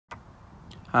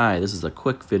Hi, this is a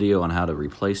quick video on how to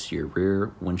replace your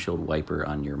rear windshield wiper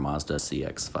on your Mazda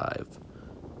CX-5.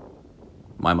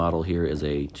 My model here is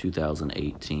a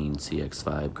 2018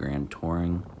 CX-5 Grand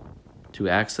Touring. To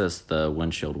access the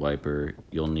windshield wiper,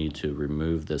 you'll need to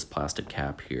remove this plastic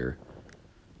cap here.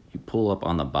 You pull up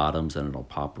on the bottoms and it'll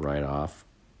pop right off.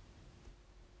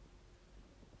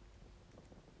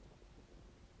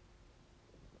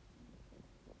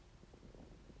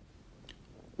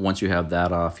 Once you have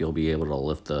that off, you'll be able to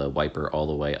lift the wiper all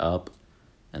the way up,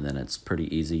 and then it's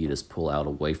pretty easy. You just pull out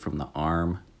away from the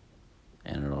arm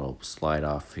and it'll slide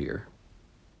off here.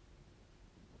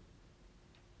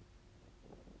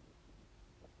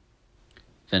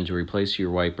 Then to replace your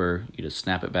wiper, you just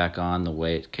snap it back on the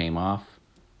way it came off.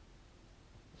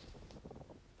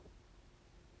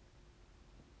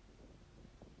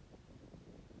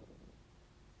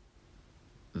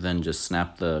 Then just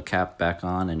snap the cap back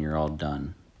on and you're all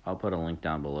done. I'll put a link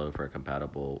down below for a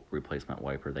compatible replacement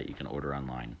wiper that you can order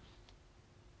online.